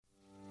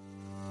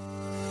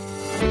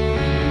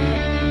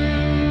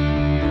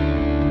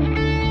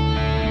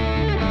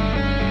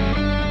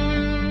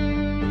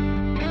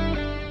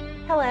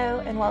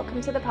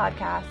welcome to the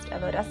podcast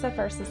of Odessa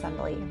First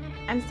Assembly.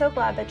 I'm so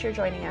glad that you're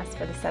joining us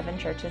for the Seven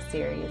Churches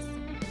series.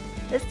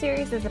 This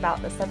series is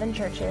about the seven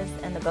churches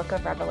in the book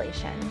of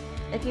Revelation.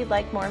 If you'd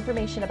like more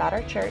information about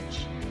our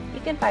church, you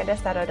can find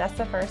us at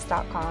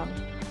odessafirst.com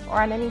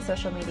or on any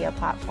social media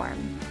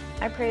platform.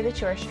 I pray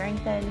that you are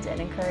strengthened and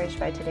encouraged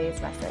by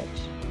today's message.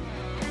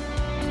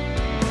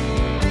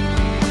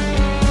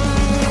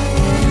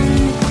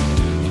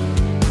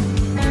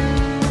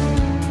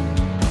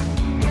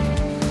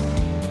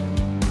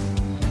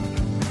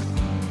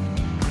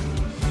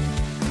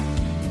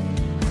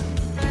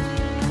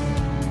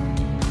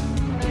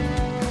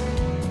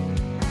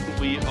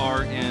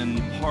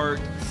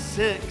 Part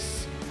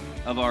 6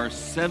 of our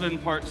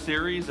 7-part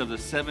series of the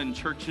 7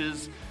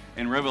 churches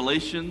in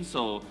Revelation.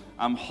 So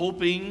I'm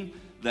hoping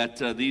that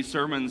these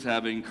sermons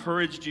have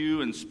encouraged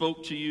you and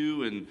spoke to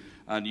you,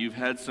 and you've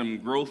had some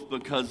growth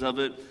because of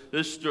it.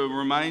 Just to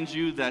remind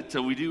you that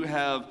we do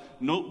have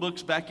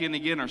notebooks back in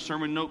again, our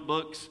sermon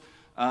notebooks.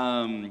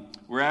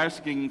 We're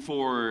asking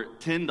for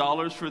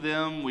 $10 for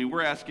them. We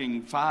were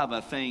asking $5,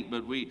 I think,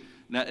 but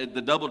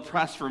the double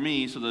price for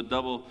me, so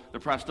the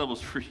price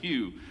doubles for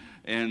you.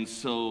 And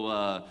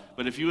so,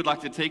 but if you would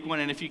like to take one,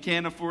 and if you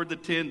can't afford the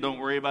 10, don't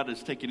worry about it.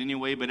 It's taken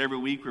anyway. But every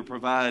week we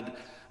provide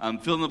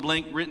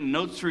fill-in-the-blank written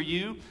notes for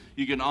you.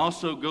 You can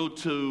also go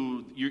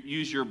to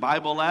use your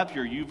Bible app,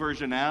 your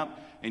YouVersion app,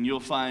 and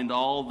you'll find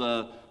all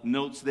the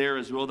notes there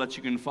as well that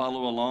you can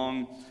follow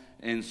along.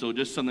 And so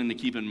just something to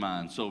keep in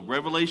mind. So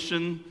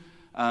Revelation,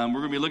 we're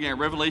going to be looking at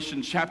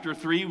Revelation chapter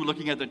 3. We're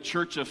looking at the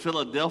Church of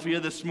Philadelphia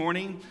this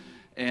morning.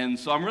 And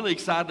so I'm really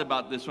excited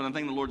about this one. I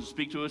think the Lord will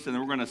speak to us, and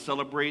then we're going to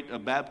celebrate a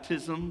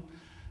baptism,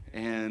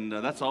 and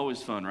that's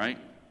always fun, right?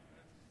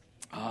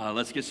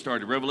 Let's get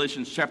started.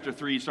 Revelation chapter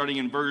 3, starting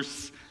in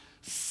verse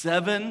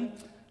 7.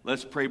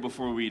 Let's pray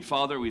before we read.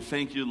 Father, we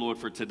thank you, Lord,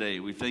 for today.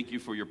 We thank you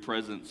for your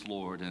presence,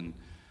 Lord, and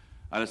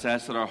I just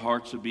ask that our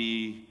hearts would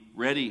be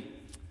ready,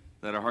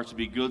 that our hearts would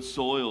be good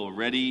soil,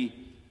 ready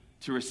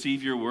to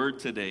receive your word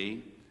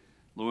today.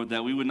 Lord,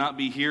 that we would not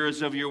be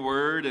hearers of your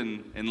word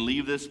and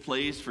leave this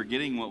place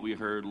forgetting what we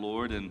heard,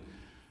 Lord.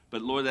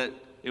 But, Lord, that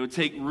it would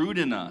take root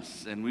in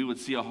us and we would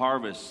see a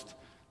harvest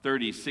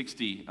 30,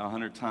 60,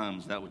 100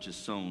 times that which is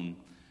sown.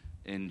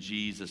 In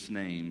Jesus'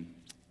 name,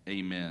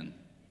 amen.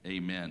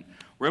 Amen.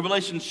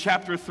 Revelation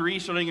chapter 3,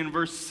 starting in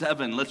verse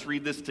 7. Let's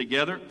read this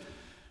together.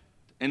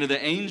 And to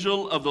the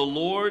angel of the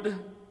Lord,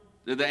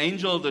 the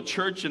angel of the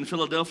church in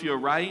Philadelphia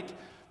write,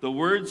 the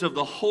words of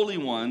the Holy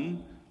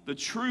One, the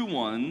true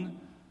one,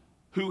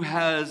 who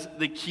has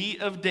the key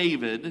of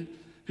David,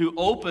 who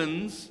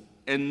opens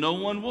and no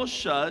one will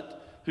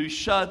shut, who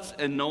shuts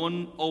and no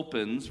one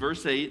opens.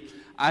 Verse 8,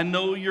 I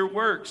know your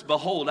works.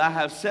 Behold, I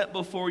have set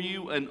before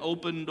you an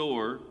open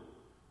door,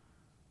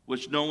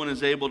 which no one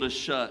is able to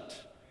shut.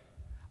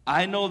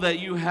 I know that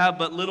you have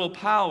but little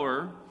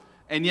power,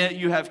 and yet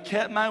you have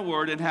kept my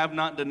word and have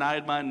not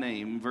denied my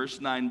name.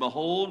 Verse 9,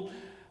 behold,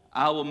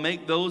 I will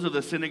make those of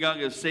the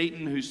synagogue of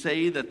Satan who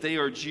say that they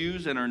are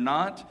Jews and are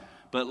not,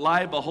 but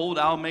lie, behold,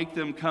 I'll make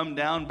them come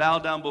down, bow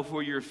down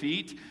before your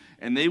feet,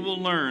 and they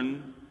will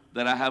learn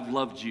that I have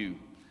loved you.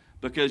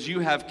 Because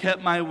you have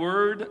kept my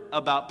word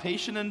about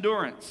patient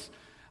endurance,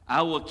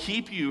 I will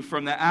keep you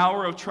from the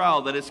hour of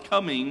trial that is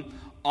coming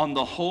on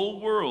the whole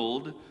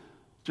world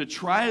to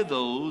try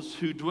those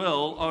who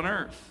dwell on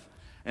earth.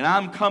 And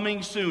I'm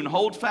coming soon.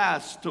 Hold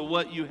fast to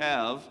what you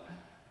have,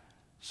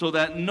 so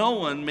that no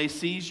one may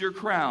seize your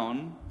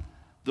crown.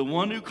 The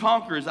one who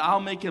conquers, I'll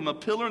make him a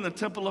pillar in the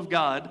temple of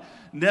God.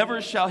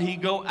 Never shall he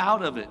go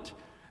out of it.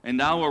 And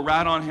I will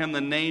write on him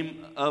the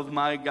name of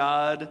my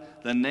God,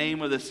 the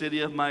name of the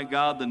city of my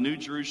God, the new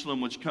Jerusalem,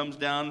 which comes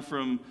down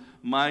from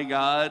my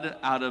God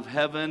out of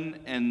heaven,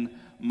 and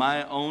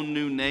my own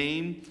new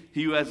name.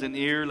 He who has an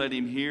ear, let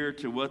him hear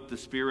to what the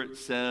Spirit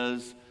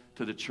says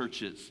to the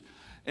churches.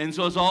 And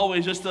so as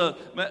always, just a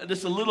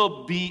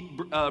little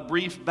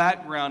brief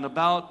background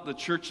about the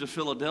Church of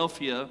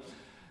Philadelphia.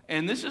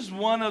 And this is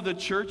one of the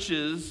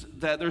churches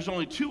that there's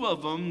only 2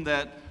 of them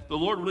that the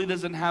Lord really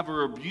doesn't have a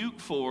rebuke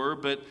for,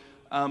 but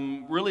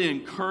really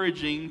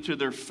encouraging to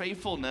their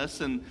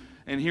faithfulness. And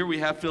here we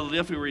have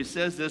Philadelphia where he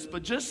says this,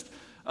 but just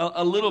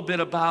a little bit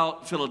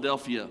about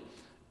Philadelphia.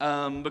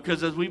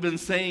 Because as we've been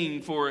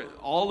saying for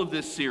all of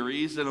this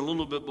series and a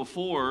little bit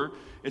before,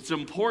 it's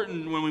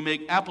important when we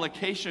make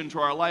application to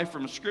our life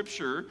from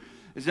Scripture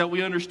is that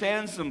we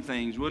understand some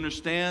things. We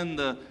understand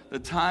the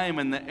time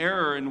and the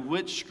era in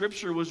which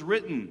Scripture was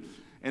written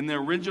and the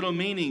original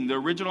meaning, the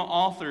original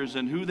authors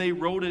and who they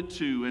wrote it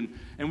to.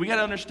 And we got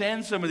to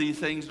understand some of these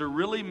things to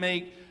really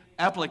make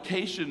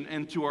application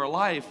into our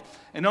life.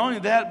 And not only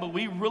that, but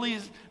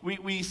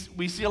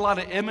we see a lot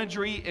of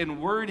imagery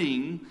and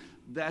wording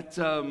that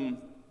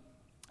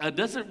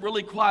doesn't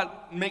really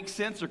quite make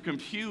sense or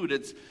compute.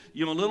 It's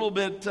a little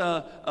bit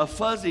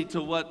fuzzy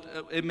to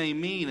what it may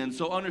mean. And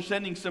so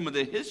understanding some of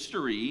the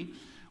history,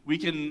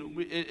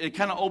 it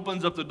kind of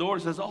opens up the door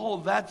and says, oh,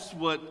 that's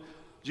what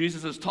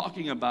Jesus is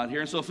talking about here.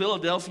 And so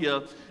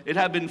Philadelphia, it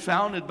had been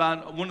founded by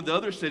one of the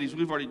other cities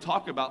we've already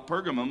talked about,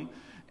 Pergamum.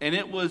 and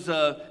it was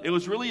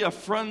really a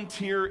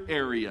frontier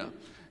area,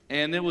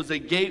 and it was a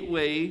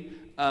gateway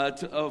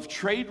of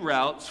trade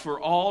routes for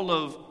all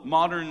of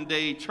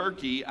modern-day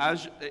Turkey,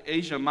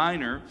 Asia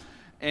Minor.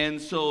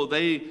 And so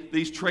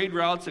these trade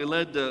routes, they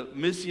led to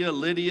Mysia,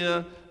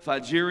 Lydia,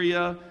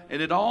 Phrygia,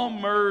 and it all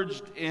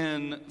merged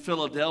in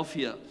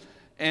Philadelphia.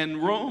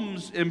 And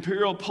Rome's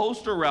imperial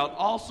postal route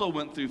also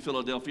went through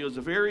Philadelphia. It was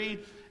a very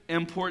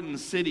important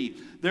city.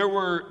 They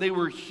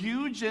were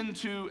huge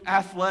into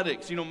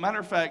athletics. Matter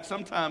of fact,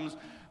 sometimes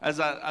as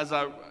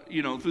I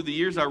through the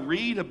years I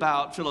read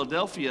about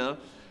Philadelphia,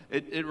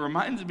 it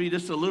reminds me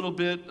just a little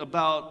bit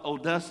about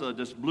Odessa,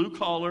 just blue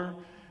collar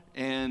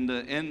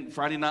and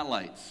Friday Night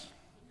Lights.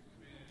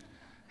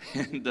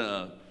 And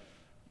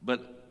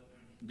but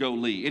go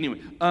Lee.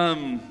 Anyway,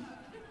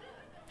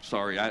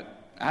 sorry, I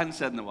hadn't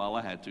said in a while.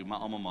 I had to. My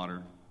alma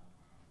mater.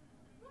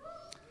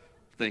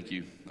 Thank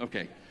you.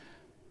 Okay,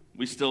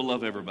 we still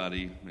love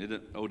everybody.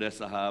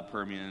 Odessa High,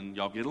 Permian.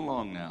 Y'all get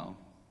along now.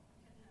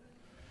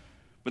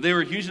 But they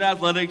were huge in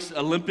athletics,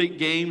 Olympic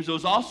Games. There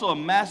was also a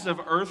massive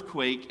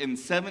earthquake in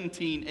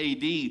 17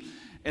 AD.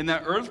 And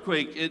that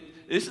earthquake,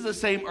 this is the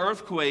same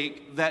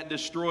earthquake that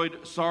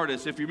destroyed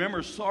Sardis. If you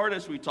remember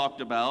Sardis we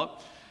talked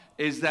about,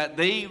 is that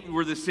they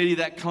were the city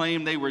that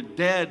claimed they were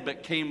dead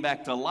but came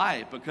back to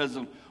life because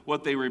of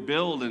what they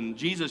rebuilt. And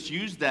Jesus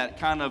used that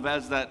kind of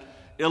as that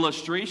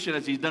illustration,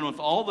 as he's done with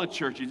all the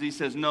churches. He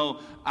says,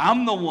 no,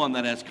 I'm the one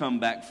that has come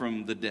back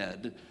from the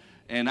dead,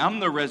 and I'm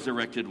the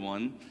resurrected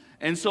one.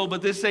 And so,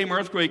 but this same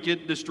earthquake,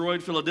 it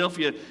destroyed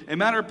Philadelphia. And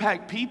matter of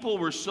fact, there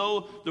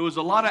was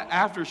a lot of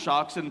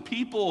aftershocks, and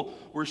people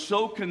were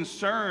so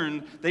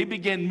concerned, they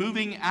began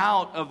moving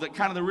out of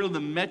the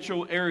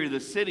metro area of the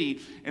city,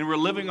 and were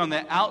living on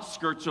the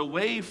outskirts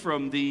away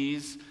from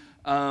these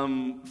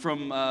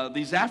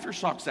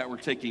aftershocks that were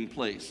taking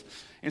place.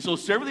 And so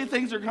several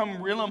things are becoming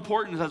real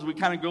important as we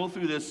kind of go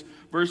through this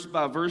verse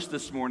by verse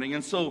this morning.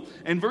 And so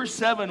in verse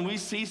 7, we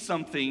see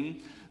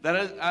something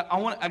that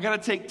I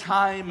got to take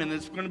time, and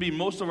it's going to be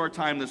most of our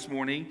time this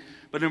morning.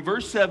 But in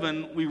verse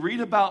 7, we read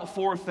about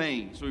 4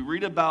 things. We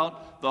read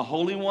about the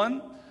Holy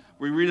One.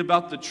 We read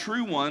about the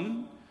True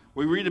One.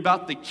 We read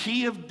about the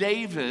key of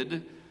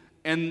David,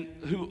 and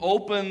who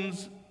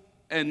opens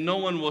and no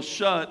one will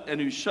shut,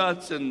 and who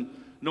shuts and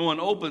no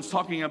one opens,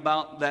 talking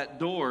about that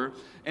door.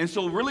 And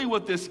so really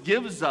what this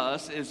gives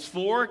us is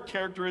 4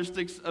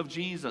 characteristics of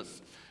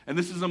Jesus. And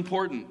this is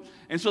important.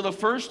 And so the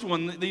first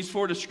one, these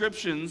 4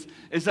 descriptions,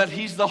 is that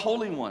he's the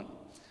Holy One.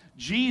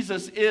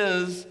 Jesus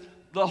is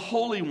the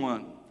Holy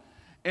One.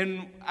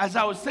 And as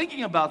I was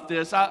thinking about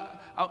this, I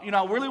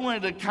really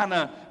wanted to kind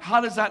of,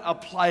 how does that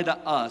apply to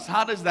us?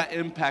 How does that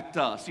impact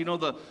us?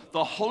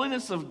 The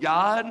holiness of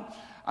God,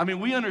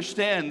 we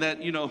understand that,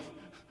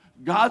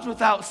 God's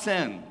without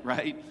sin,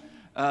 right?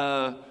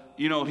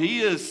 He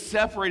is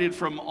separated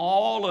from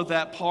all of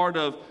that part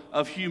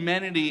of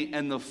humanity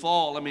and the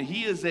fall.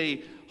 He is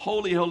a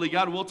holy, holy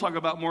God. We'll talk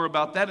about more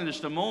about that in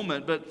just a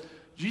moment. But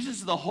Jesus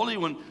is the Holy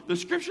One. The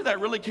scripture that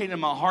really came to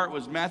my heart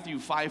was Matthew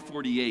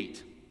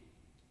 5:48.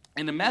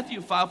 And in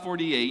Matthew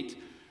 5:48,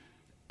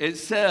 it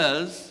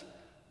says,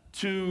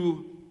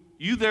 "To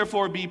you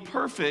therefore be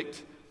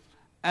perfect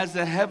as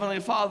the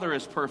Heavenly Father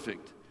is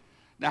perfect."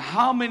 Now,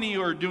 how many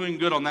are doing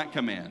good on that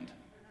command?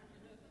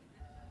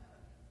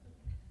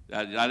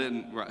 I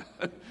didn't,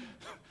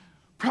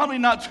 probably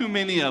not too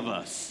many of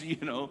us,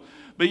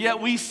 But yet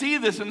we see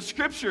this in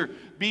Scripture.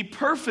 Be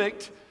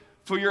perfect,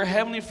 for your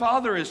Heavenly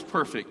Father is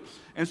perfect.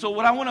 And so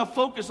what I want to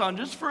focus on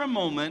just for a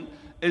moment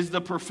is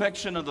the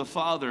perfection of the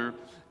Father.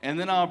 And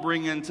then I'll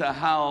bring into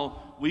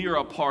how we are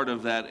a part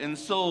of that. And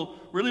so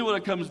really what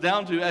it comes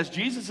down to, as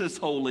Jesus is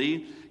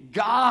holy,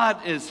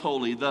 God is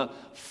holy. The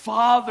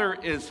Father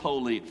is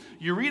holy.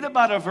 You read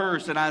about a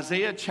verse in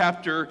Isaiah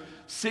chapter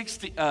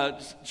 6,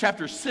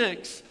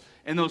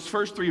 in those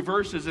first 3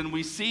 verses, and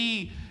we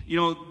see,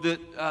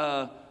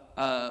 that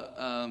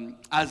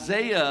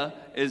Isaiah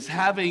is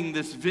having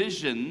this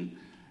vision.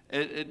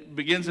 It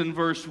begins in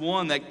verse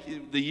 1, that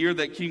the year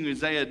that King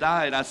Uzziah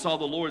died, I saw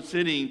the Lord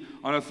sitting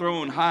on a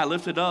throne high,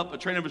 lifted up, a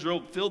train of his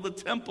robe filled the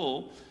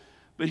temple.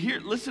 But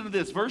here, listen to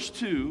this, verse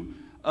 2,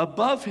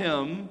 above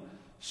him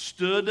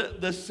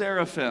stood the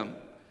seraphim.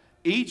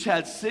 Each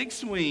had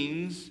 6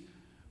 wings,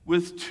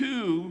 with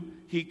 2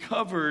 he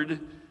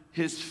covered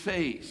his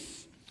face.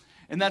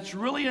 And that's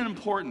really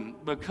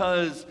important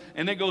because,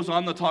 and it goes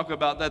on to talk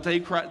about that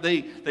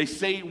they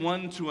say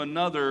one to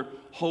another,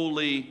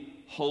 holy,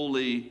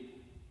 holy,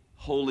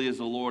 holy is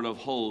the Lord of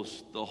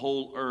hosts. The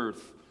whole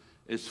earth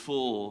is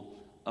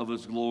full of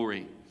his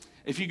glory.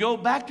 If you go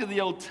back to the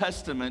Old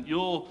Testament,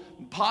 you'll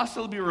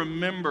possibly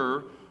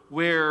remember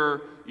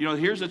where,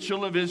 here's the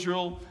children of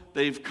Israel.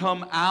 They've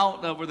come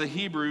out over the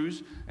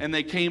Hebrews, and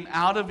they came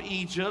out of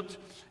Egypt.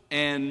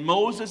 And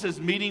Moses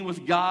is meeting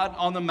with God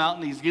on the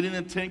mountain. He's getting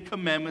the 10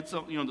 Commandments,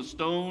 the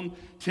stone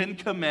 10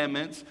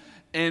 Commandments.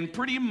 And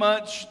pretty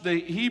much the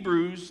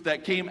Hebrews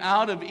that came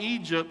out of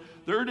Egypt,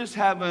 they're just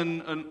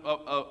having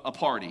a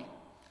party.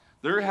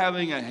 They're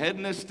having a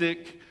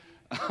hedonistic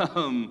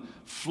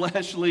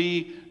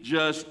fleshly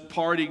just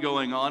party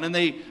going on. And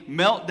they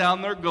melt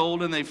down their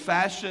gold and they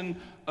fashion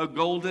a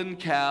golden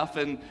calf.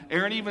 And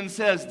Aaron even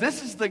says,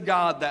 this is the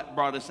God that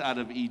brought us out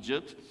of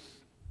Egypt.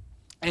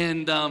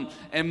 And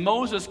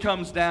Moses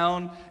comes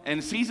down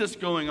and sees this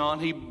going on.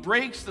 He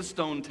breaks the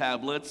stone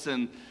tablets,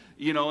 and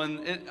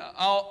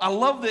I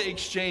love the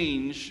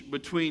exchange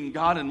between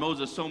God and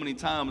Moses so many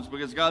times,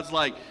 because God's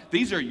like,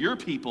 these are your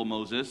people,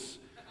 Moses.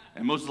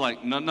 And Moses is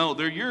like, no,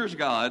 they're yours,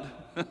 God.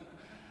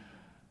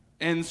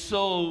 And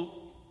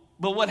so,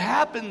 but what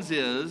happens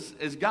is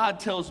God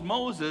tells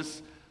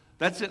Moses,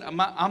 that's it,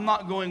 I'm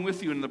not going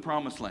with you into the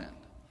promised land.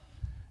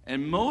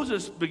 And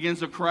Moses begins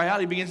to cry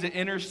out. He begins to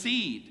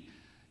intercede.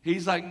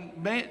 He's like,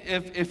 man,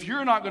 if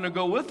you're not going to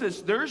go with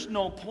us, there's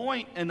no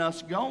point in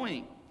us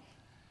going.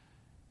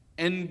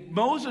 And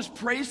Moses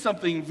prays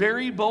something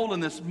very bold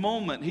in this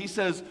moment. He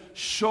says,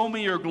 show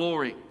me your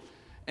glory.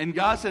 And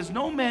God says,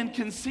 no man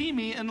can see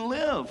me and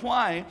live.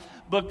 Why?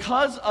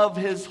 Because of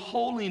his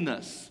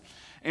holiness.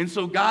 And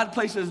so God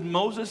places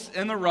Moses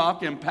in the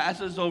rock and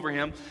passes over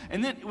him.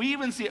 And then we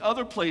even see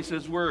other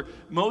places where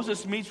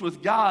Moses meets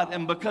with God,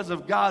 and because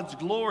of God's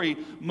glory,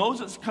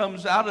 Moses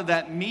comes out of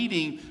that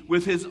meeting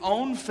with his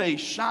own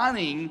face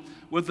shining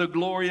with the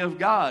glory of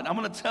God. I'm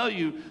going to tell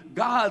you,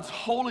 God's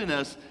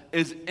holiness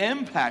is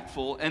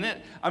impactful, and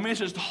it's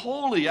just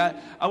holy. I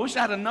wish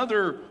I had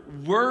another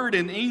word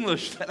in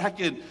English that I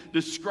could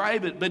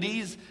describe it, but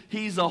he's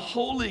a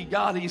holy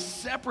God. He's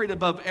separate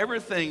above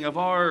everything of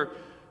our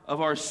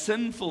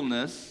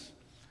sinfulness.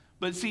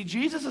 But see,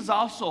 Jesus is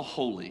also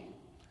holy.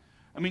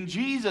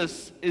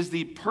 Jesus is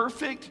the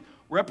perfect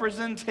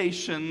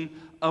representation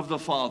of the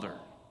Father.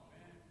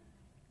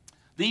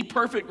 The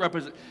perfect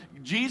representation.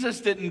 Jesus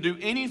didn't do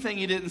anything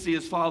he didn't see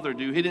his Father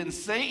do. He didn't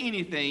say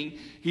anything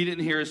he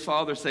didn't hear his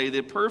Father say.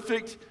 The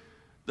perfect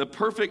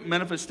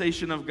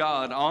manifestation of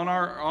God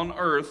on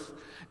earth.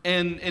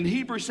 And in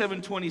Hebrews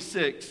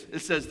 7:26, it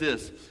says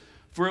this,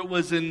 for it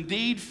was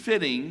indeed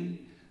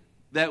fitting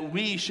that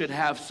we should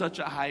have such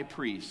a high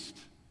priest.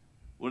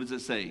 What does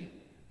it say?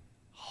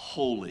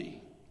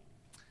 Holy,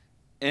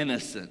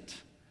 innocent,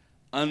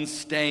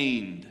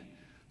 unstained,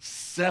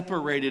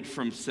 separated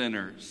from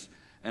sinners,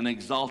 and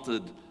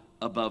exalted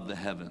above the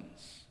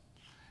heavens.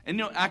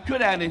 And I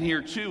could add in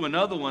here too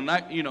another one.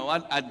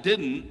 I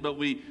didn't, but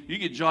you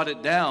could jot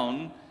it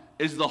down.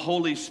 Is the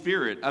Holy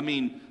Spirit.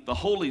 The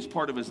Holy is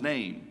part of his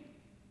name,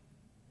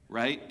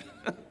 right?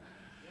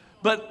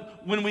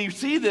 But when we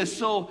see this,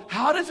 so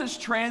how does this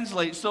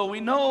translate? So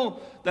we know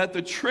that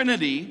the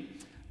Trinity,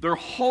 they're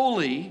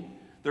holy,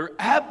 they're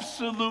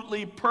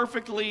absolutely,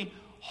 perfectly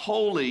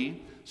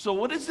holy. So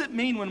what does it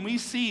mean when we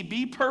see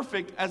be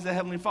perfect as the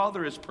Heavenly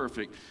Father is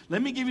perfect?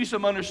 Let me give you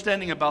some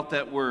understanding about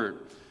that word.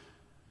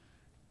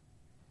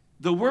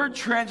 The word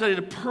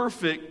translated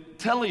perfect,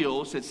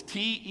 teleos, it's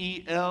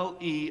T-E-L-E-I-O-S,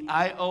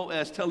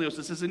 teleos,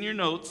 this is in your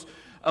notes.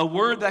 A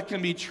word that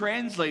can be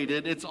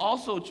translated, it's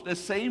also the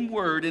same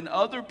word in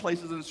other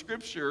places in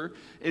Scripture,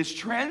 is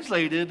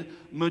translated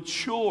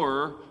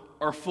mature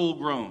or full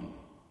grown.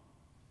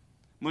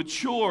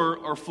 Mature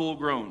or full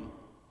grown.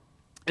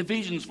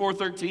 Ephesians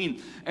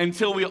 4:13,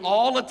 until we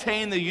all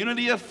attain the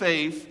unity of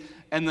faith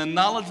and the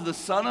knowledge of the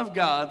Son of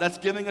God. That's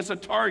giving us a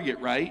target,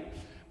 right?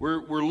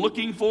 We're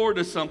looking forward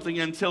to something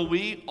until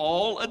we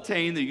all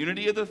attain the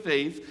unity of the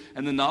faith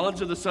and the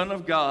knowledge of the Son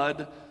of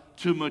God,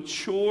 to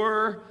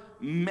mature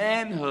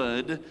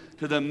manhood,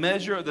 to the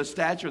measure of the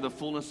stature of the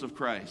fullness of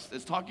Christ.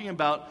 It's talking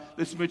about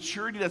this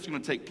maturity that's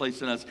going to take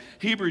place in us.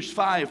 Hebrews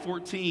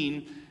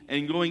 5:14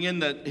 and going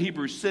into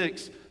Hebrews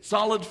 6,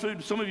 solid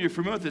food. Some of you are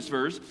familiar with this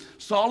verse.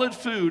 Solid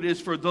food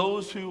is for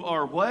those who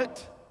are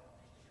what?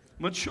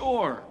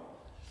 Mature.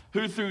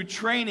 Who through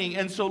training.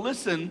 And so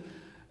listen,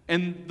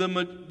 and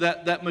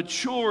that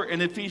mature in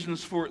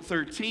Ephesians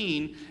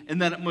 4:13,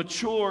 and that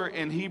mature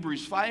in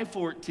Hebrews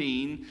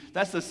 5:14,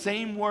 that's the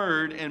same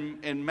word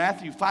in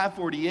Matthew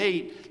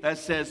 5:48 that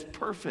says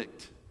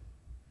perfect.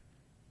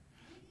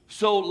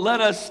 So let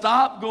us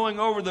stop going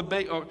over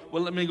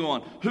let me go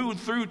on. Who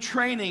through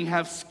training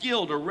have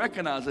skill to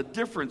recognize a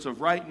difference of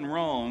right and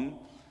wrong.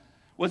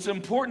 What's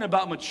important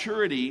about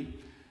maturity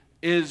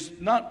is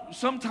not,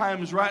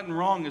 sometimes right and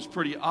wrong is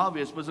pretty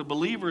obvious, but as a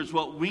believer is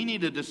what we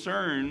need to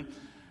discern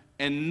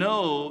and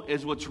know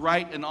is what's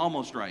right and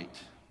almost right.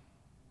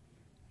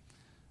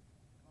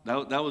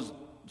 That was,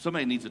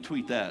 somebody needs to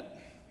tweet that.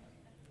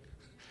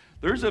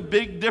 There's a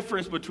big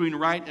difference between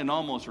right and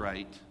almost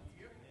right.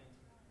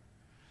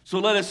 So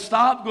let us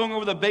stop going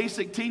over the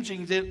basic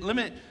teachings. And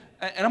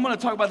I'm going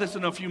to talk about this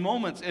in a few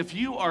moments. If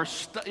you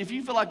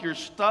feel like you're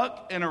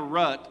stuck in a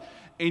rut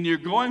and you're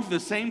going for the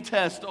same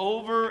test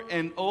over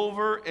and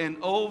over and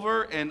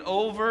over and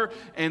over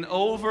and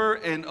over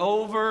and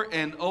over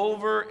and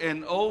over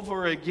and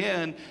over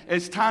again,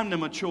 it's time to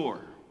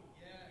mature.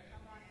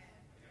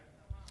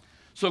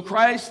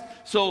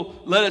 So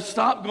let us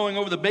stop going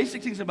over the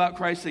basic things about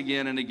Christ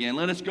again and again.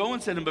 Let us go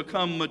instead and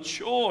become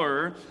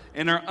mature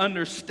in our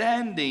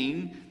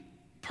understanding,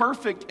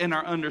 perfect in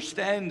our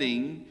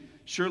understanding,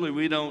 surely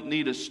we don't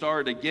need to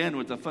start again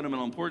with the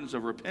fundamental importance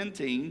of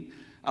repenting.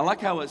 I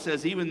like how it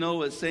says, even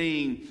though it's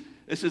saying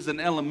this is an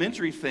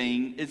elementary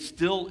thing, it's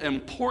still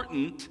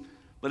important,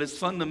 but it's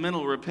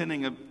fundamental,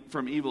 repenting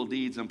from evil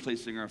deeds and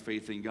placing our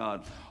faith in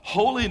God.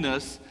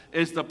 Holiness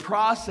is the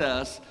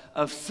process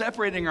of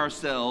separating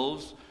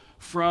ourselves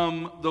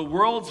from the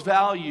world's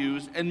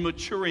values and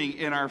maturing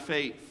in our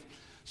faith.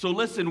 So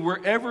listen,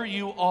 wherever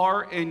you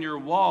are in your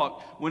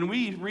walk, when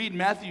we read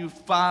Matthew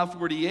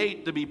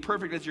 5:48, to be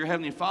perfect as your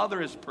heavenly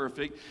Father is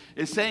perfect,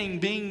 is saying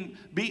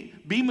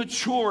be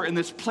mature in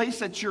this place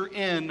that you're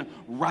in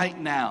right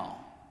now.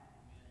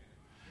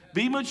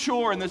 Be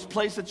mature in this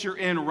place that you're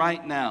in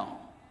right now.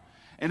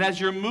 And as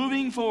you're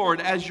moving forward,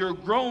 as you're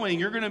growing,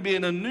 you're going to be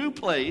in a new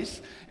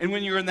place. And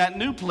when you're in that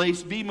new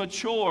place, be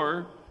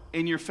mature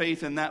in your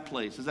faith in that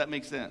place. Does that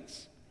make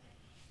sense?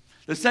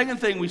 The second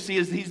thing we see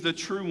is he's the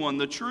true one.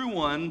 The true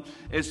one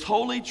is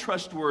totally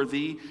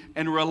trustworthy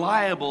and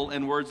reliable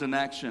in words and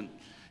action.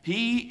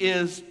 He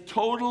is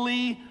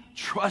totally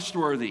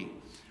trustworthy.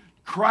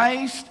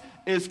 Christ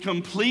is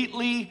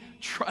completely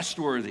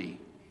trustworthy.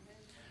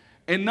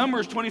 In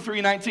Numbers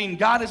 23:19,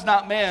 God is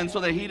not man so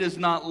that he does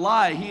not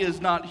lie. He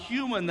is not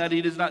human that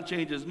he does not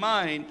change his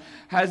mind.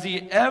 Has he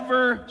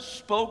ever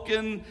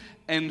spoken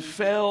and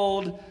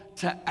failed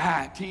to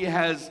act?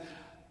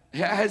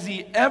 Has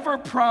he ever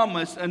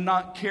promised and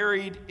not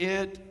carried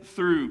it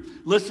through?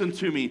 Listen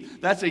to me.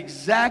 That's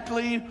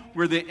exactly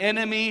where the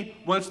enemy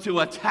wants to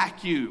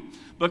attack you.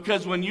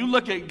 Because when you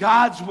look at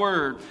God's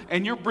word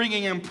and you're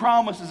bringing in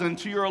promises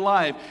into your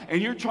life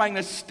and you're trying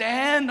to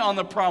stand on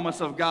the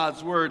promise of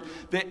God's word,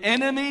 the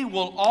enemy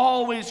will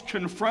always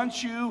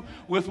confront you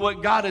with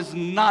what God is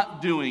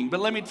not doing. But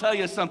let me tell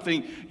you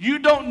something. You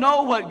don't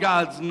know what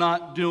God's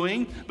not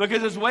doing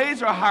because his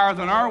ways are higher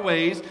than our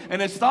ways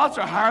and his thoughts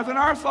are higher than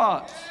our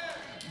thoughts.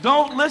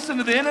 Don't listen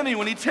to the enemy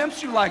when he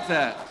tempts you like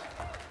that.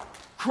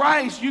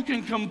 Christ, you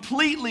can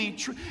completely,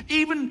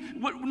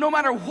 no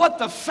matter what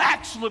the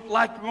facts look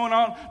like going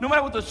on, no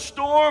matter what the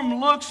storm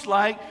looks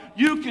like,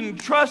 you can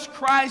trust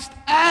Christ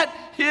at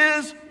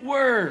his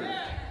word.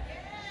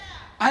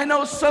 I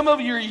know some of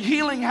your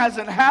healing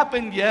hasn't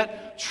happened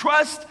yet.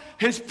 Trust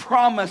his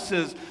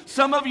promises.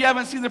 Some of you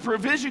haven't seen the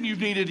provision you've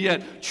needed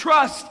yet.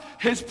 Trust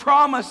his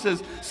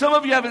promises. Some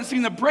of you haven't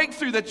seen the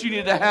breakthrough that you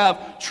need to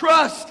have.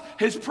 Trust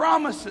his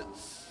promises.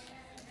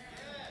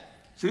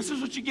 See, this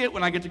is what you get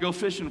when I get to go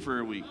fishing for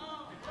a week.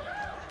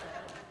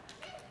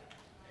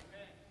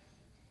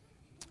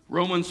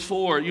 Romans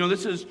 4.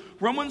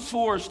 Romans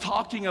 4 is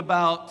talking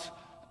about,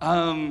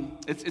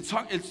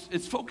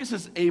 its focus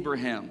is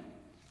Abraham.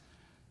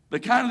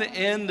 But kind of the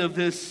end of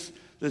this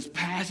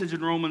passage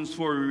in Romans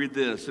 4, we read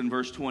this in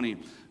verse 20.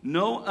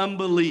 No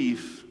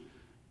unbelief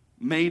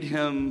made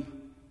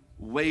him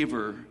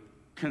waver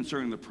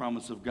concerning the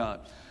promise of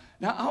God.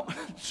 Now,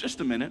 just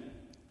a minute.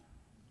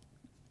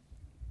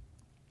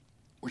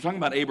 We're talking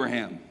about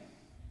Abraham.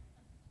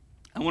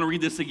 I want to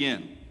read this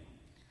again.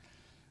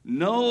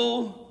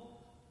 No,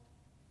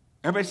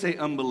 everybody say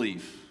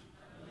unbelief.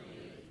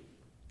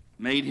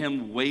 Made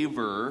him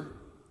waver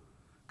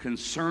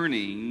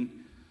concerning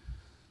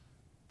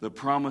the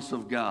promise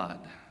of God.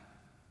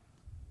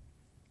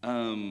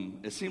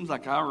 It seems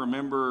like I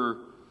remember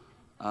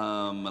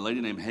a lady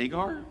named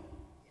Hagar.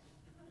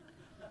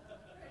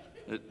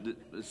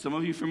 Some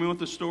of you familiar with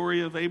the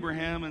story of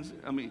Abraham?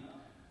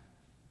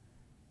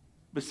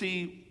 But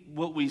see,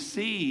 what we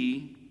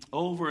see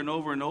over and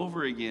over and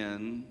over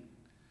again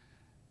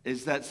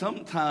is that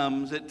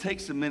sometimes it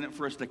takes a minute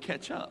for us to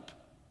catch up.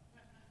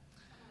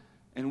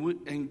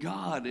 And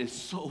God is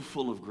so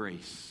full of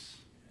grace.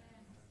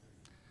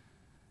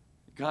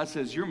 God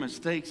says, your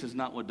mistakes is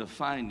not what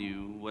define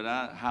you.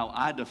 How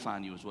I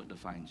define you is what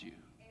defines you.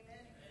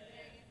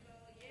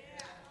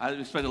 I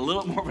expect a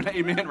little more of an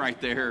amen right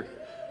there.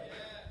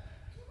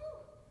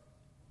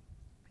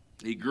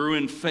 He grew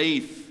in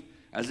faith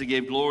as he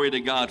gave glory to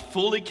God,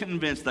 fully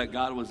convinced that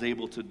God was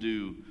able to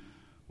do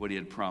what he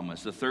had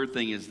promised. The third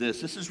thing is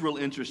this. This is real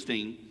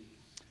interesting.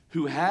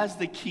 Who has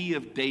the key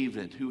of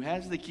David? Who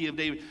has the key of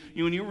David?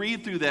 When you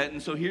read through that,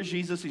 and so here's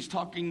Jesus. He's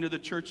talking to the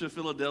church of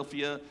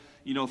Philadelphia,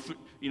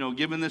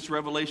 giving this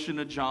revelation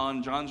to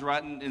John. John's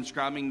writing,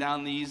 inscribing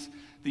down these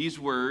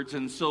words.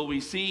 And so we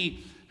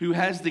see who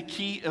has the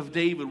key of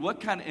David. What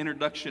kind of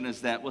introduction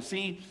is that? Well,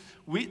 see,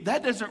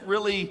 that doesn't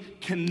really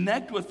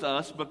connect with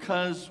us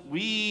because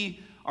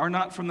we are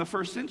not from the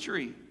first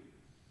century,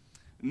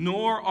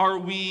 nor are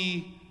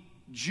we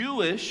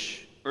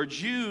Jewish or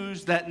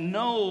Jews that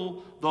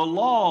know the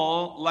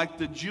law like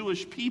the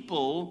Jewish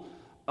people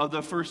of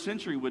the first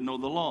century would know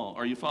the law.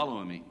 Are you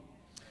following me?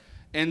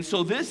 And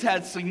so this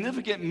had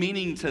significant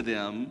meaning to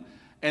them,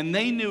 and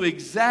they knew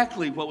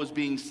exactly what was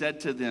being said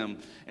to them.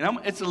 And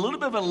it's a little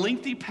bit of a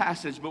lengthy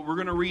passage, but we're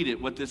going to read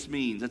it, what this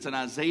means. It's in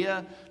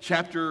Isaiah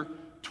chapter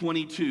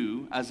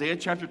 22. Isaiah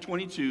chapter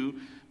 22,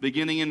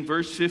 beginning in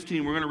verse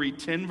 15. We're going to read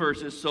 10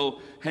 verses,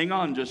 so hang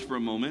on just for a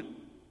moment.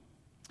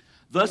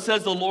 Thus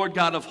says the Lord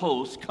God of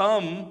hosts,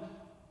 come,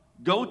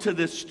 go to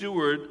this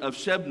steward of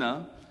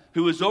Shebna,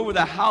 who is over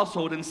the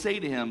household, and say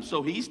to him.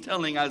 So he's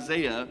telling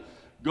Isaiah,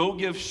 go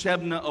give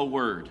Shebna a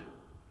word.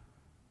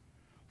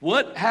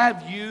 What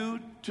have you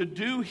to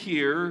do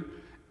here,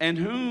 and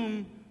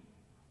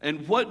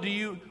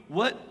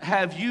what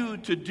have you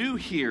to do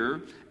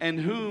here, and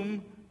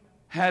whom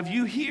have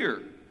you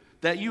here?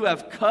 That you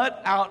have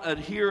cut out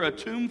here a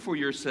tomb for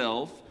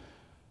yourself,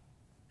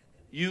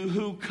 you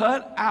who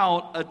cut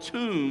out a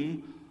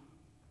tomb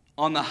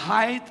on the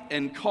height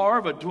and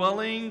carve a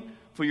dwelling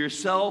for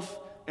yourself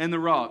in the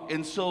rock.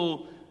 And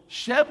so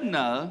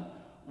Shebna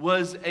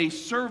was a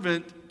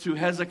servant to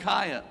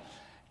Hezekiah,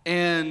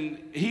 and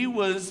he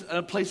was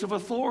a place of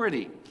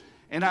authority.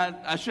 And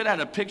I should have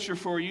had a picture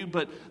for you,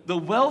 but the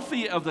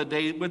wealthy of the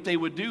day, what they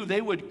would do,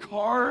 they would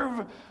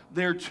carve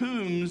their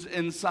tombs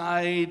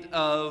inside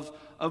of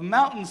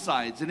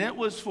mountainsides. And it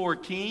was for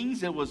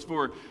kings, it was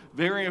for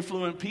very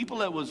affluent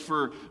people, it was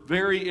for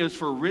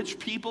rich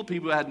people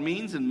who had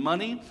means and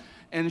money.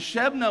 And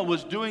Shebna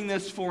was doing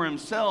this for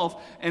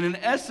himself, and in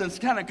essence,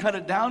 kind of cut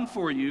it down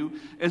for you,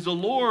 as the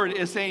Lord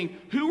is saying,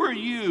 who are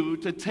you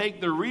to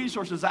take the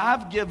resources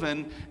I've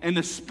given and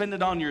to spend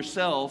it on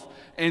yourself?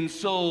 And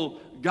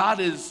so God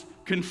is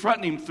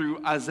confronting him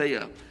through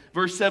Isaiah.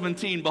 Verse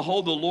 17,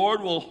 behold, the Lord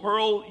will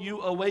hurl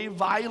you away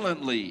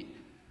violently.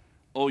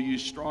 O you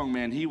strong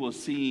man, he will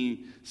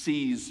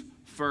seize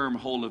firm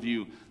hold of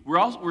you.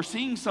 We're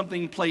seeing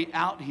something play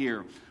out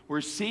here. We're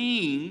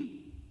seeing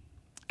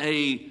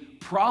a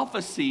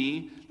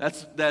prophecy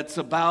that's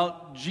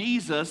about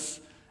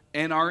Jesus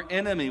and our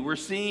enemy. We're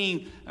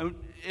seeing,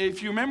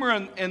 if you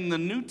remember in the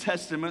New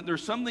Testament,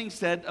 there's something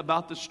said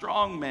about the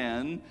strong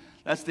man,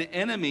 that's the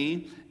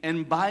enemy,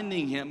 and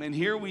binding him. And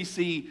here we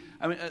see,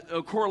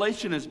 a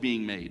correlation is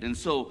being made. And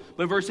so,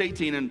 but verse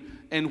 18,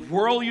 and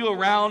whirl you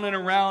around and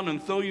around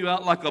and throw you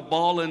out like a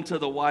ball into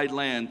the wide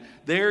land.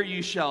 There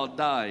you shall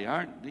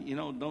die.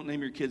 Don't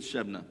name your kids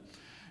Shebna.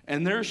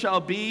 And there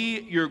shall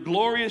be your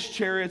glorious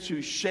chariots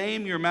who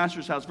shame your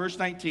master's house. Verse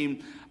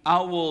 19,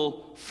 I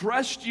will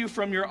thrust you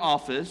from your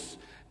office,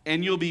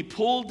 and you'll be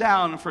pulled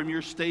down from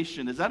your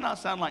station. Does that not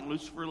sound like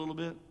Lucifer a little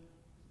bit?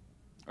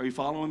 Are you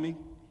following me?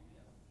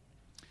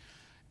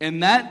 In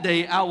that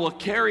day, I will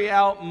carry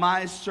out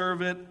my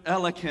servant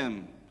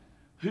Eliakim.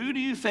 Who do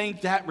you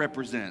think that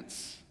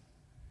represents?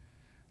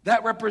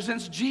 That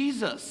represents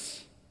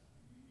Jesus.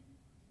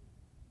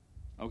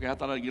 Okay, I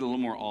thought I'd get a little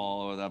more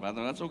awe of that, but I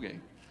thought that's okay.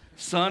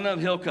 Son of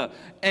Hilkiah,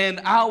 and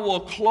I will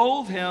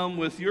clothe him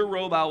with your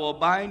robe, I will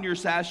bind your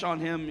sash on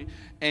him,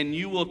 and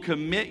you will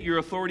commit your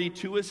authority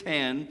to his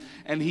hand,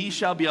 and he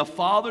shall be a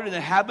father to the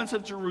inhabitants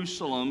of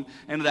Jerusalem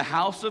and to the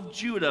house of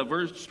Judah.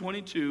 Verse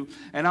 22,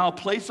 and I'll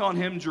place on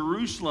him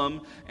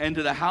Jerusalem, and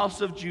to the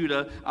house of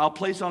Judah, I'll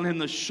place on him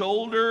the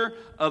shoulder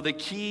of the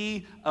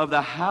key of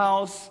the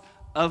house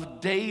of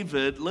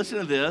David. Listen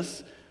to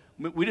this.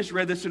 We just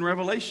read this in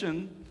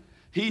Revelation.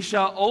 He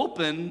shall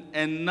open,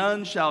 and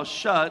none shall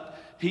shut.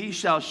 He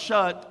shall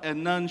shut,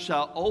 and none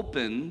shall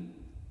open.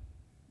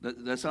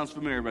 That sounds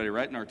familiar, everybody,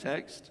 right, in our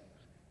text?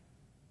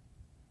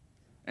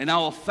 And I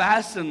will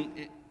fasten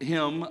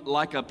him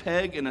like a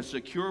peg in a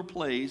secure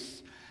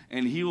place,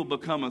 and he will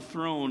become a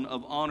throne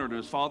of honor to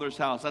his father's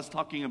house. That's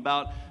talking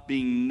about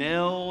being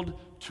nailed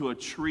to a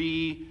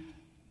tree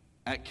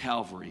at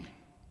Calvary.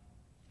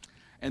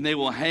 And they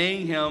will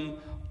hang him,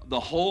 the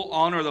whole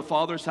honor of the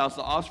father's house,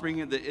 the offspring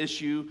of the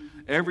issue,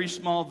 every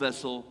small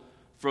vessel,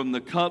 from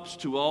the cups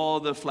to all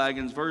the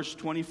flagons. Verse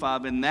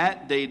 25, in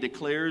that day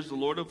declares the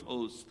Lord of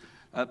hosts,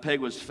 that peg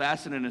was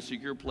fastened in a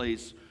secure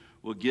place,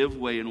 will give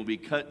way and will be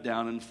cut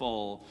down and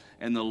fall,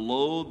 and the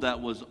load that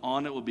was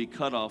on it will be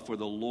cut off, for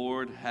the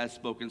Lord has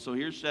spoken. So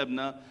here's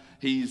Shebna.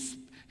 He's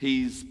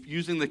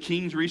using the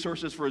king's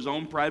resources for his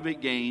own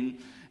private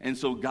gain, and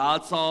so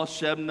God saw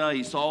Shebna.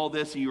 He saw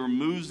this. He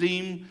removes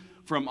him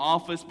from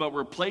office, but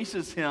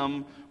replaces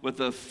him with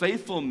a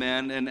faithful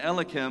man in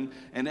Eliakim.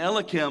 And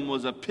Eliakim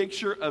was a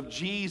picture of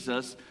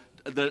Jesus,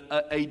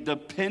 a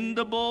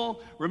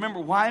dependable. Remember,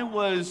 why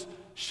was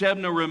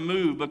Shebna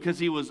removed? Because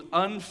he was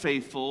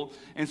unfaithful,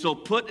 and so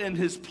put in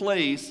his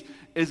place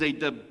is a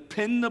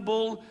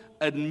dependable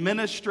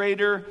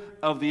administrator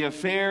of the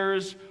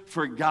affairs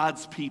for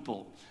God's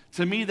people.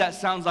 To me, that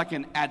sounds like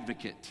an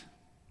advocate.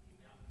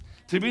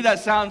 To me, that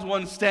sounds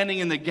one standing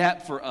in the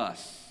gap for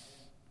us.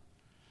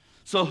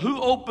 So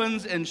who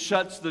opens and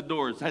shuts the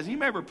doors? Has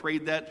anybody ever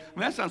prayed that? I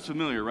mean, that sounds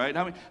familiar, right?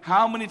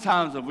 How many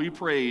times have we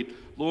prayed,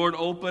 Lord,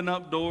 open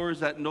up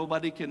doors that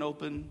nobody can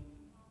open?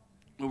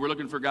 When we're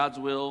looking for God's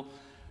will.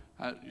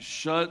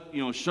 Shut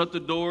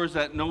the doors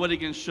that nobody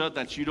can shut,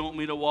 that you don't want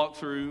me to walk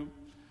through.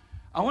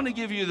 I want to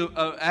give you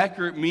the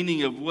accurate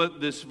meaning of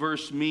what this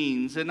verse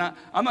means. And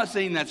I'm not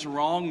saying that's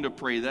wrong to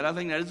pray that. I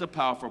think that is a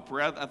powerful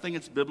prayer. I think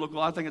it's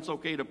biblical. I think it's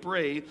okay to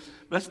pray.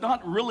 But that's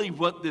not really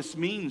what this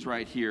means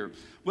right here.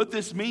 What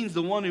this means,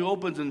 the one who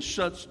opens and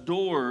shuts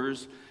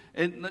doors,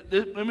 and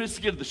let me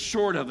just get the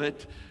short of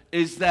it,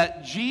 is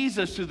that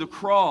Jesus through the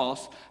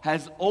cross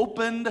has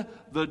opened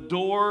the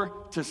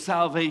door to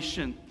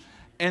salvation.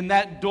 And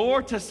that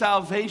door to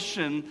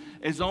salvation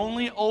is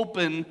only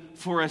open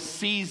for a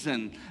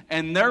season.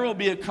 And there will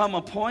come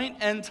a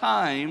point in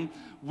time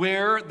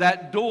where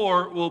that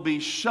door will be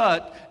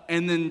shut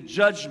and then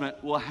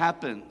judgment will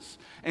happen.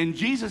 And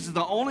Jesus is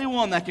the only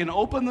one that can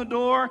open the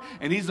door,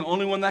 and he's the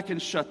only one that can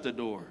shut the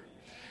door.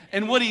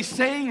 And what he's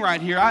saying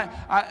right here,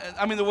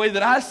 I mean, the way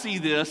that I see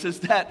this is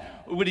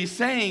that what he's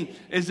saying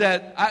is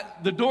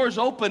that the door is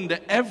open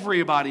to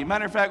everybody.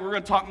 Matter of fact, we're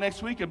going to talk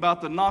next week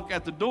about the knock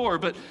at the door,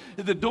 but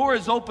the door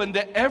is open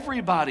to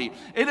everybody.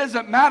 It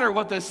doesn't matter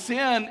what the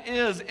sin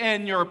is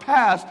in your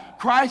past.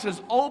 Christ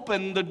has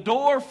opened the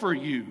door for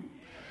you.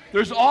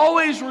 There's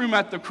always room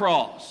at the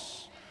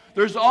cross.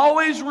 There's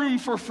always room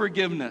for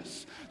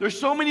forgiveness. There's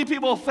so many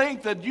people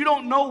think that you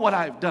don't know what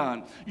I've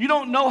done. You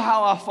don't know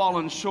how I've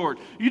fallen short.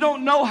 You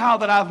don't know how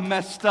that I've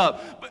messed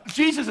up. But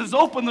Jesus has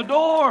opened the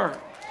door.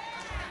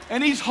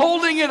 And he's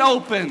holding it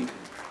open.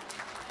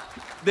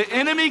 The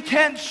enemy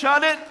can't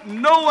shut it.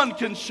 No one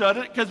can shut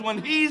it. Because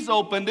when he's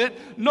opened it,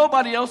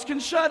 nobody else can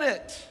shut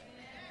it.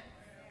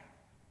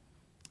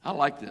 I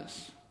like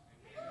this.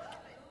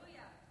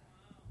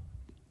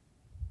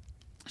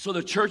 So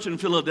the church in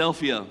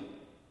Philadelphia,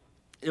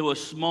 it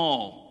was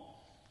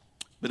small,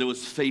 but it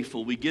was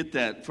faithful. We get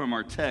that from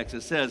our text.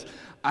 It says,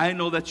 I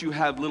know that you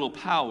have little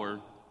power,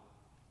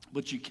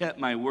 but you kept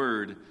my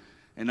word,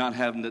 and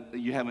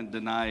you haven't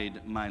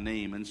denied my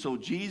name. And so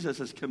Jesus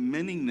is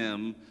commending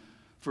them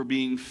for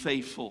being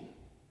faithful.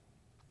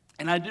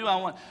 And I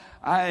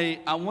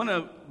want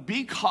to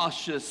be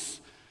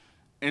cautious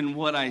in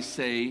what I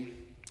say,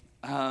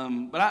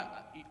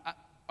 but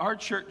our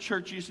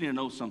church used to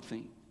know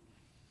something.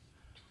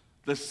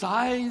 The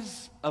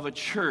size of a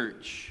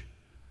church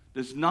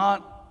does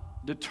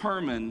not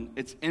determine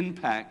its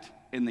impact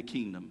in the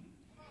kingdom.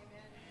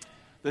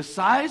 The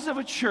size of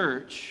a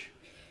church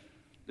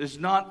does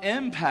not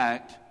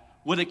impact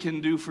what it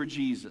can do for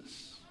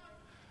Jesus.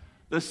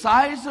 The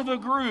size of a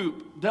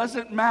group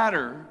doesn't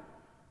matter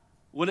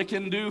what it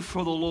can do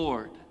for the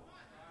Lord.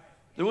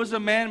 There was a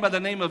man by the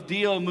name of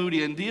D.L.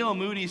 Moody, and D.L.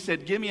 Moody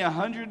said, give me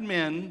 100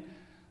 men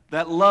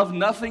that love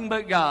nothing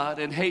but God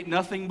and hate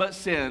nothing but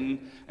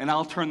sin, and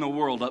I'll turn the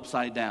world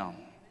upside down.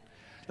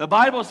 The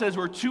Bible says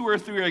where 2 or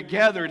 3 are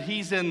gathered,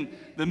 he's in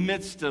the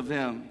midst of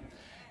them.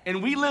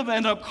 And we live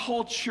in a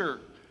culture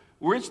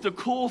where it's the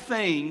cool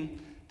thing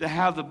to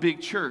have the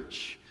big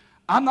church.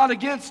 I'm not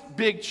against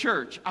big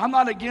church. I'm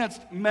not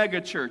against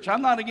mega church.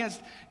 I'm not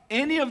against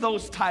any of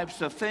those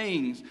types of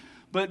things.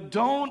 But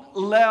don't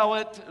allow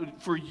it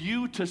for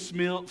you to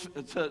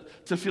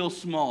feel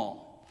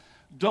small.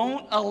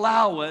 Don't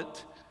allow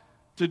it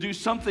to do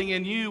something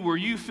in you where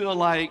you feel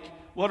like,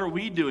 what are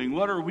we doing?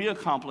 What are we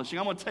accomplishing?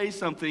 I'm going to tell you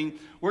something.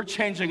 We're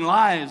changing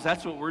lives.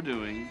 That's what we're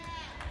doing.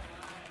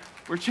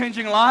 We're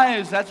changing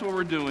lives. That's what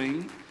we're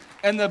doing.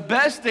 And the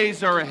best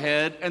days are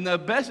ahead, and the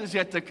best is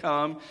yet to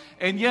come.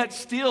 And yet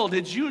still,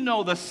 did you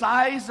know the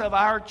size of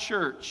our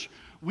church?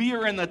 We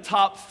are in the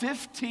top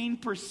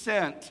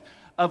 15%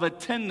 of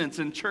attendance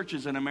in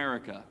churches in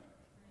America.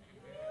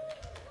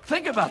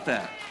 Think about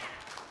that.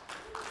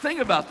 Think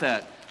about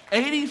that.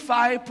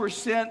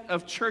 85%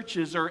 of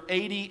churches are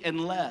 80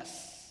 and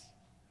less.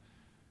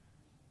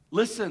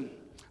 Listen,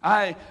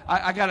 I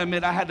got to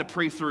admit, I had to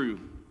pray through.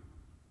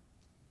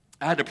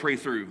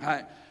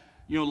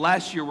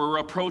 Last year we were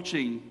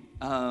approaching,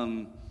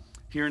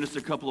 here in just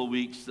a couple of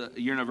weeks, the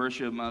year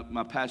anniversary of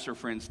my pastor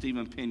friend,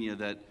 Stephen Pena,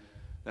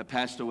 that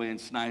passed away in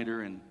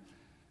Snyder. And,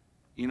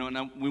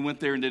 we went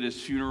there and did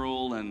his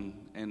funeral,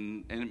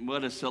 and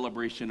what a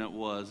celebration it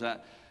was.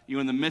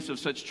 In the midst of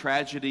such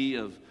tragedy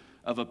of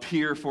a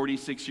peer,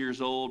 46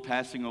 years old,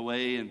 passing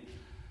away,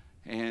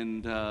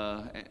 and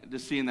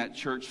just seeing that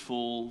church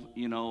full,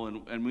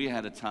 and we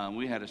had a time.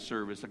 We had a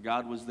service.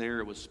 God was there.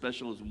 It was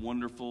special. It was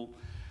wonderful.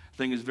 I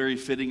think it's very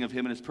fitting of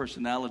him and his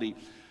personality.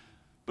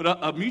 But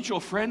a mutual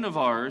friend of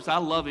ours, I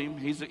love him.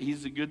 He's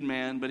a good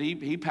man, but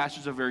he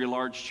pastors a very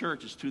large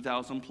church. It's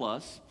 2,000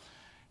 plus.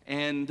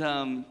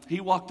 And he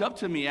walked up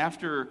to me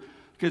after,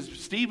 because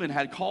Stephen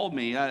had called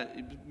me.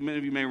 Many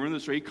of you may remember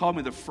this story. He called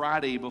me the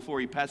Friday before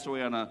he passed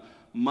away on a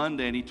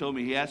Monday, and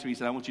he asked me, he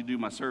said, I want you to do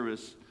my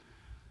service.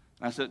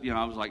 And I said,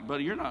 I was like,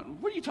 buddy,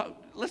 what are you talking?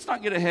 Let's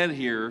not get ahead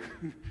here.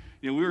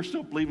 We were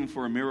still believing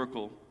for a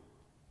miracle.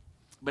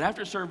 But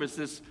after service,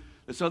 this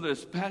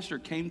pastor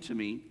came to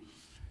me,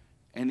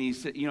 and he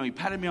said, he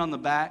patted me on the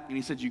back, and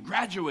he said, you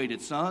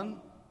graduated, son.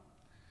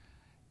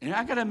 And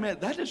I got to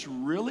admit, that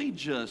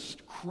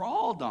just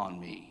crawled on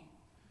me.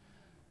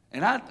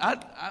 And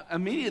I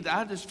immediately,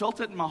 I just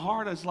felt it in my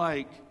heart. I was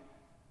like,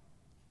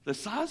 the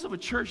size of a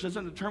church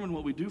doesn't determine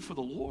what we do for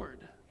the Lord.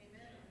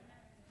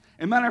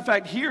 As a matter of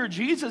fact, here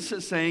Jesus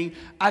is saying,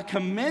 I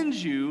commend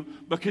you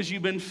because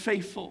you've been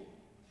faithful.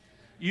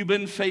 You've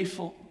been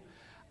faithful.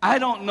 I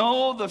don't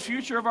know the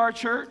future of our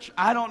church.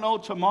 I don't know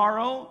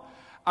tomorrow.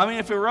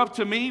 If it were up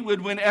to me,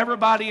 we'd win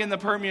everybody in the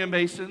Permian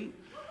Basin.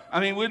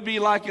 We'd be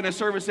like in a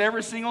service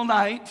every single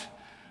night.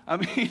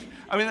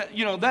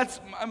 That's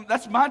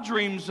my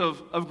dreams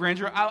of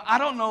grandeur. I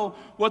don't know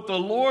what the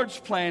Lord's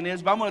plan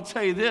is, but I'm going to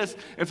tell you this.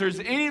 If there's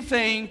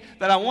anything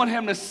that I want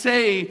him to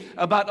say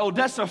about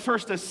Odessa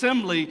First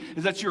Assembly,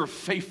 is that you're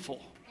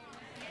faithful.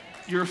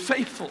 You're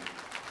faithful.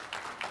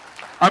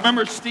 I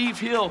remember Steve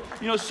Hill.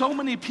 So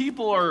many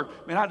people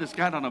I just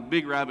got on a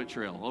big rabbit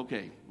trail.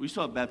 Okay, we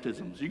still have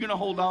baptisms. You going to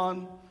hold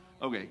on?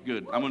 Okay,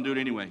 good. I'm going to do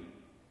it anyway.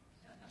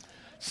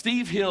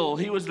 Steve Hill,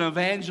 he was an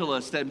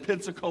evangelist in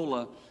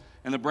Pensacola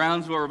and the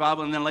Brownsville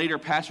Revival, and then later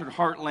pastored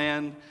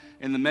Heartland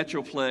in the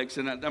Metroplex.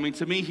 And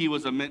to me, he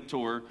was a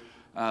mentor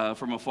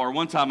from afar.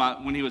 One time,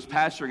 when he was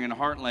pastoring in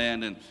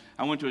Heartland, and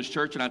I went to his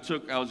church, and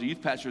I was a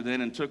youth pastor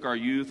then, and took our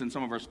youth and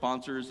some of our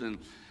sponsors, and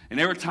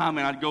every time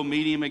I'd go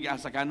meet him, I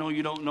was like, I know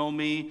you don't know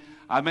me.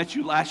 I met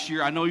you last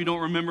year. I know you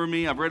don't remember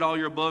me. I've read all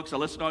your books. I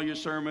listened to all your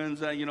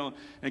sermons, and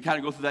kind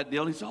of go through that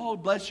deal. He said, oh,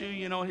 bless you.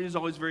 He's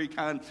always very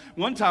kind.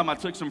 One time I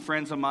took some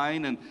friends of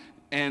mine,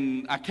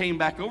 and I came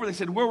back over. They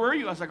said, where were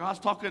you? I was like, I was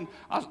talking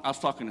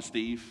to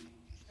Steve.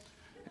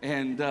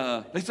 And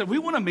they said, we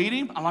want to meet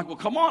him. I'm like, well,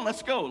 come on,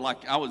 let's go.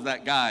 Like, I was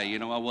that guy,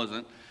 I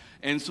wasn't.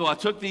 And so I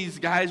took these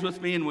guys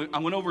with me, and I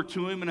went over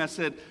to him, and I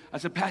said,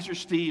 Pastor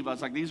Steve, I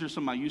was like, these are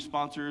some of my youth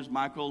sponsors,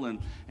 Michael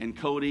and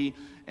Cody.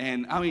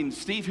 And,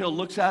 Steve Hill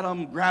looks at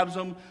them, grabs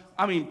them,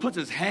 puts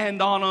his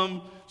hand on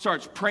them,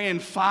 starts praying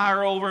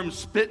fire over them,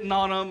 spitting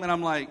on them. And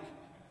I'm like,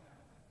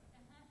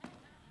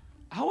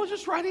 I was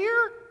just right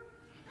here.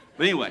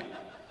 But anyway,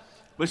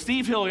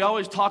 Steve Hill, he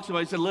always talks about,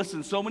 he said,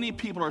 listen, so many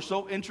people are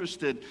so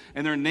interested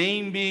in their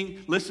name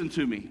being, listen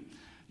to me,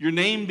 your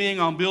name being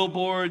on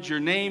billboards, your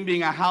name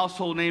being a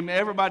household name,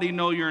 everybody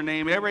know your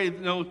name,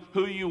 everybody know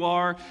who you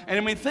are.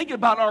 And think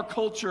about our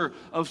culture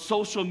of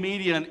social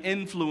media and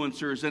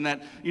influencers, and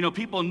that,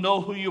 people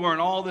know who you are and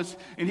all this.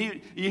 And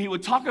he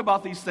would talk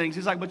about these things.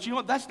 He's like, but you know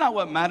what? That's not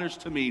what matters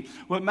to me.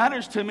 What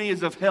matters to me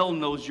is if hell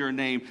knows your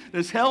name.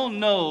 Does hell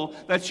know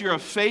that you're a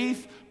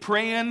faith,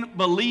 praying,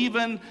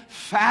 believing,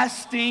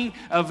 fasting,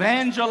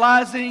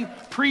 evangelizing,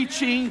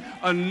 preaching,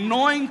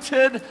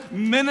 anointed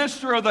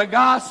minister of the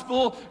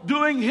gospel,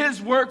 doing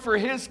his work for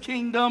his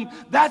kingdom?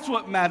 That's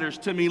what matters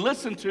to me.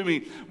 Listen to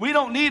me. We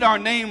don't need our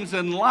names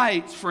and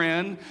lights,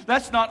 friend.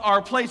 That's not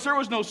our place. There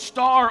was no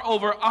star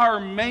over our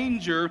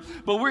manger,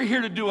 but we're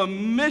here to do a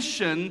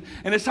mission,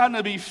 and it's time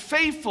to be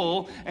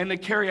faithful and to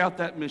carry out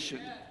that mission.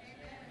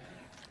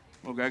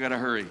 Okay, I got to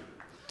hurry.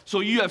 So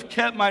you have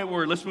kept my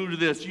word. Let's move to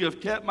this. You have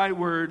kept my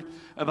word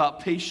about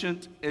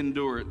patient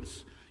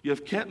endurance. You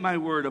have kept my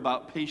word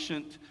about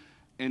patient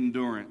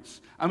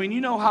endurance.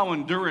 You know how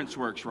endurance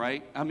works,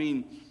 right?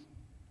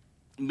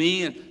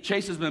 Me and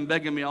Chase has been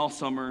begging me all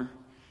summer.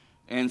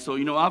 And so,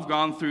 I've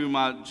gone through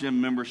my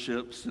gym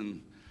memberships,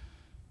 and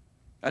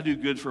I do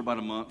good for about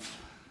a month.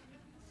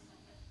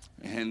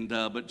 And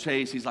but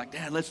Chase, he's like,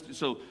 Dad,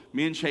 so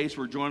me and Chase,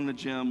 we're joining the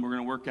gym. We're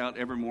going to work out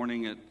every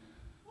morning at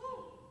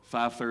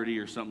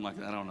 5:30 or something like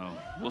that. I don't know.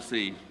 We'll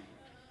see.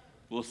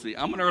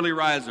 I'm an early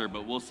riser,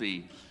 but we'll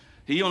see.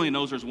 He only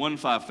knows there's one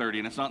 5:30,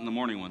 and it's not in the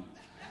morning one.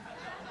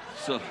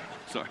 So,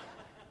 sorry.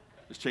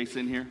 Is Chase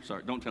in here?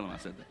 Sorry, don't tell him I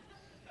said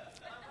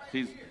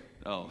that.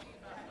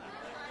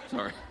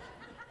 Sorry.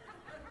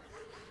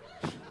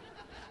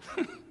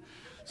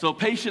 So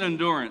patient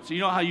endurance.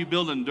 You know how you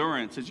build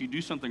endurance is you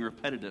do something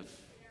repetitive.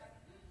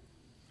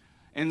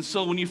 And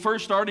so when you're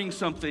first starting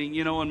something,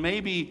 and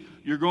maybe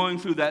you're going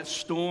through that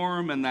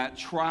storm and that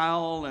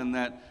trial and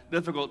that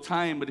difficult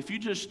time, but if you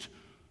just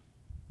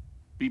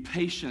be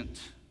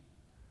patient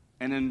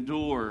and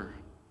endure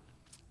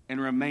and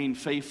remain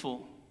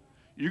faithful,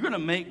 you're going to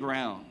make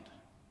ground.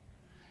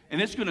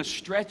 And it's going to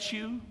stretch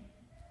you.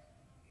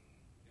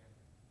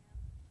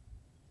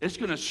 It's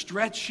going to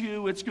stretch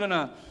you. It's going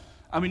to,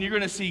 you're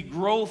going to see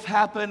growth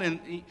happen,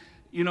 and,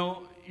 you're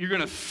going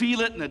to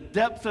feel it in the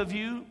depth of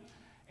you.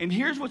 And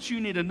here's what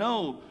you need to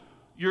know.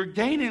 You're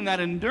gaining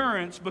that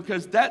endurance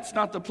because that's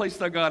not the place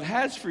that God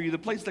has for you. The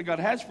place that God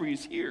has for you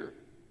is here.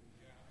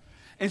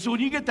 And so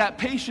when you get that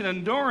patient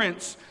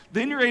endurance,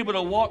 then you're able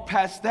to walk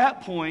past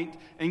that point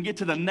and get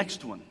to the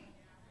next one.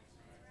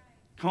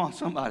 Come on,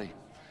 somebody.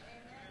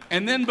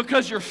 And then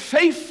because you're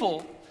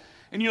faithful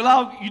and you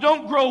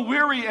don't grow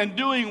weary and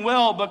doing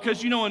well,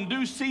 because in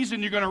due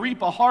season you're going to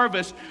reap a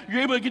harvest,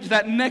 you're able to get to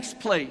that next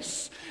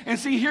place. And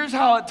see, here's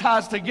how it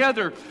ties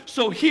together.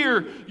 So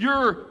here,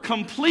 you're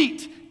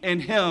complete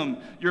in Him.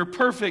 You're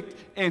perfect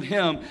in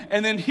Him.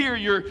 And then here,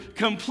 you're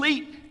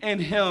complete in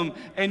Him,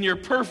 and you're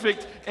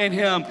perfect in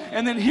Him.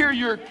 And then here,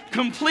 you're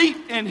complete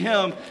in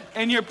Him,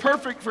 and you're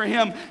perfect for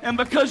Him. And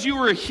because you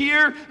were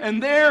here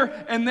and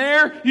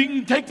there, you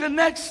can take the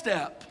next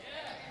step.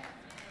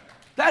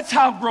 That's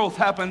how growth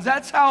happens.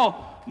 That's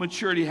how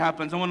maturity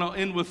happens. I want to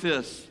end with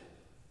this.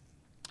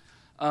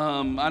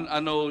 I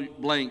know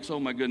blanks. Oh,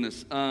 my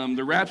goodness.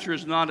 The rapture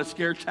is not a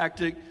scare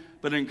tactic,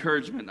 but an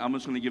encouragement. I'm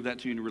just going to give that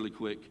to you really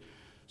quick.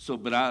 So,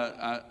 but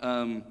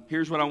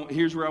here's where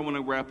I want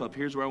to wrap up.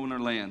 Here's where I want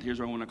to land. Here's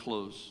where I want to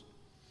close.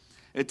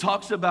 It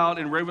talks about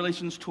in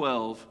Revelations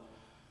 12,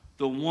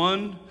 the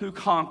one who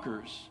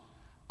conquers,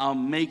 I'll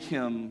make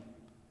him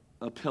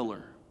a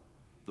pillar.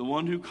 The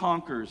one who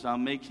conquers, I'll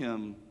make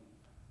him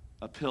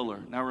a pillar.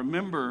 Now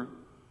remember,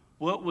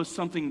 what was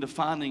something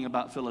defining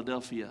about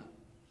Philadelphia?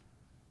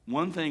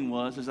 One thing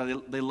was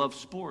that they loved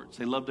sports.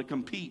 They loved to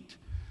compete.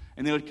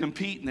 And they would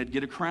compete and they'd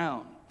get a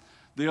crown.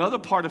 The other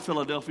part of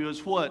Philadelphia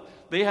is what?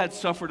 They had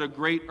suffered a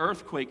great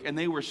earthquake and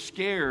they were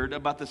scared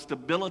about the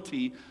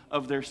stability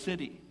of their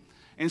city.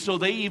 And so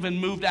they even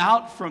moved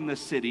out from the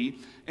city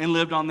and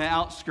lived on the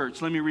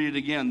outskirts. Let me read it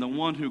again. The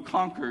one who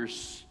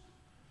conquers,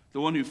 the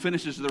one who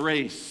finishes the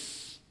race.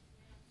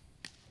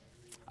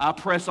 I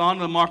press on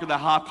to the mark of the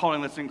high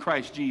calling that's in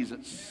Christ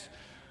Jesus.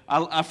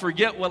 I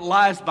forget what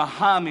lies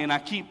behind me and I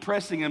keep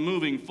pressing and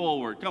moving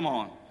forward. Come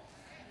on.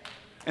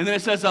 And then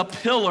it says a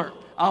pillar.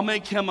 I'll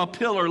make him a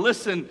pillar.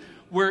 Listen,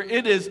 where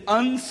it is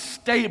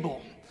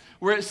unstable,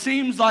 where it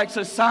seems like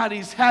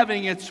society's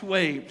having its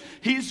way,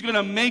 he's going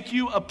to make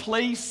you a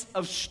place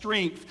of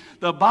strength.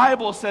 The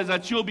Bible says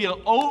that you'll be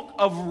an oak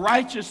of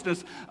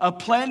righteousness, a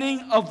planting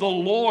of the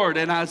Lord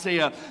in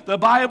Isaiah. The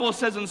Bible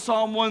says in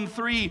Psalm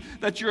 1:3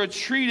 that you're a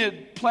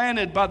tree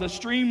planted by the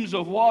streams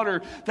of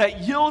water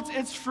that yields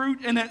its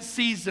fruit in its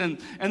season,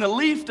 and the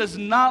leaf does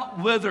not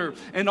wither.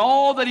 And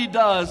all that he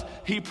does,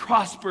 he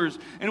prospers.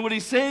 And what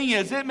he's saying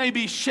is, it may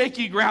be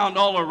shaky ground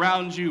all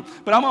around you,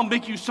 but I'm going to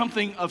make you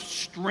something of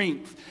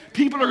strength.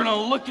 People are going to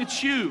look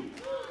at you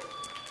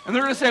and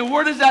they're going to say,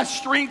 where does that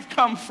strength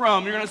come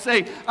from? You're going to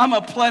say, I'm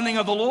a planting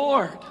of the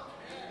Lord.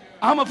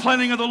 I'm a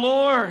planting of the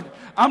Lord.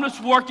 I'm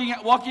just walking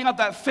out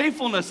that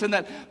faithfulness and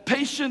that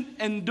patient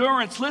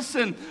endurance.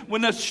 Listen,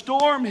 when the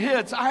storm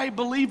hits, I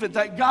believe it,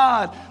 that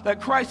God,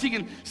 that Christ, he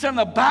can sit on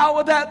the bow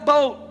of that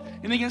boat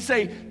and he can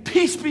say,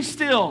 peace be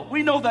still.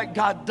 We know that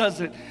God does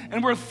it.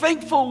 And we're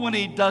thankful when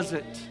he does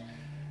it.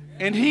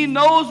 And he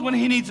knows when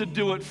he needs to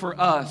do it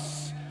for us.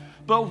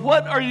 But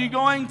what are you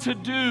going to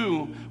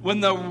do when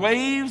the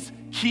waves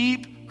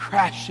keep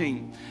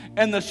crashing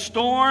and the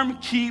storm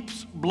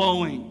keeps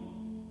blowing?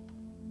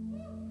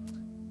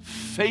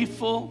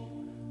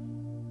 Faithful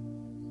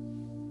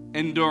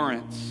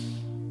endurance.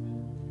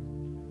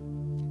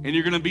 And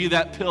you're going to be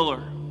that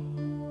pillar.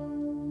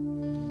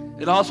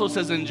 It also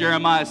says in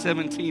Jeremiah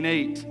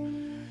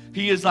 17:8,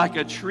 he is like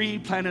a tree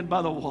planted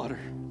by the water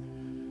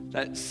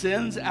that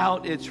sends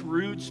out its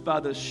roots by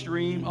the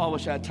stream. Oh, I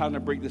wish I had time to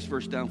break this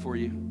verse down for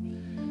you.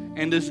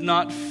 And does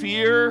not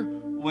fear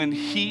when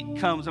heat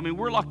comes. I mean,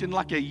 we're locked in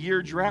like a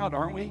year drought,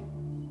 aren't we?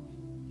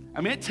 I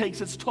mean, it takes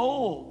its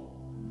toll.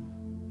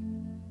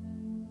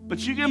 But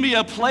you can be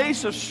a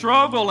place of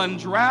struggle and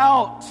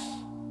drought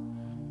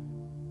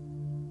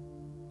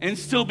and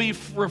still be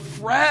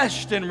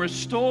refreshed and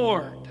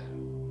restored.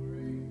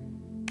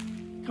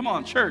 Come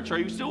on, church, are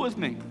you still with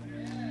me?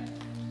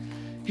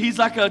 He's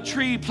like a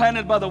tree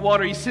planted by the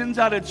water. He sends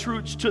out its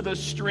roots to the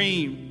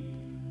stream.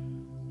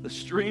 The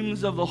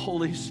streams of the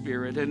Holy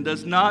Spirit, and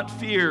does not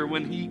fear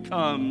when he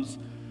comes,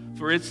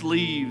 for its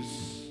leaves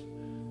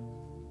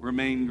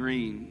remain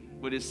green.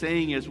 What it's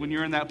saying is, when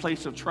you're in that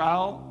place of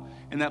trial,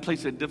 in that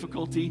place of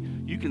difficulty,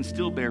 you can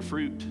still bear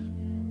fruit.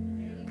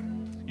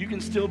 You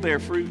can still bear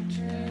fruit.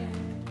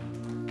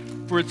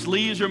 For its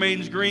leaves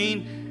remains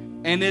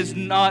green, and is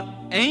not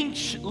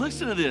anxious,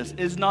 listen to this,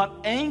 is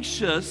not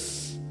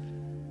anxious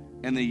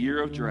in the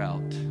year of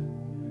drought,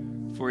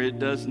 for it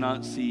does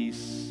not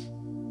cease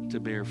to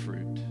bear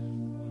fruit.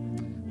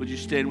 Would you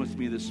stand with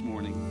me this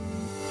morning?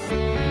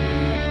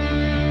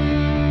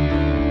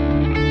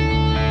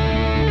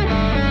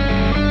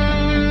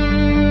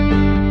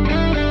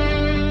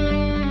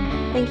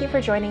 Thank you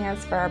for joining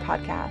us for our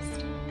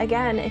podcast.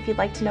 Again, if you'd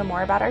like to know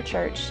more about our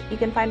church, you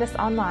can find us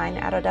online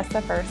at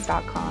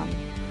odessafirst.com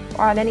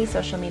or on any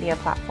social media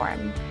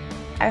platform.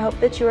 I hope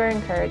that you are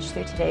encouraged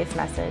through today's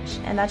message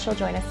and that you'll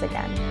join us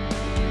again.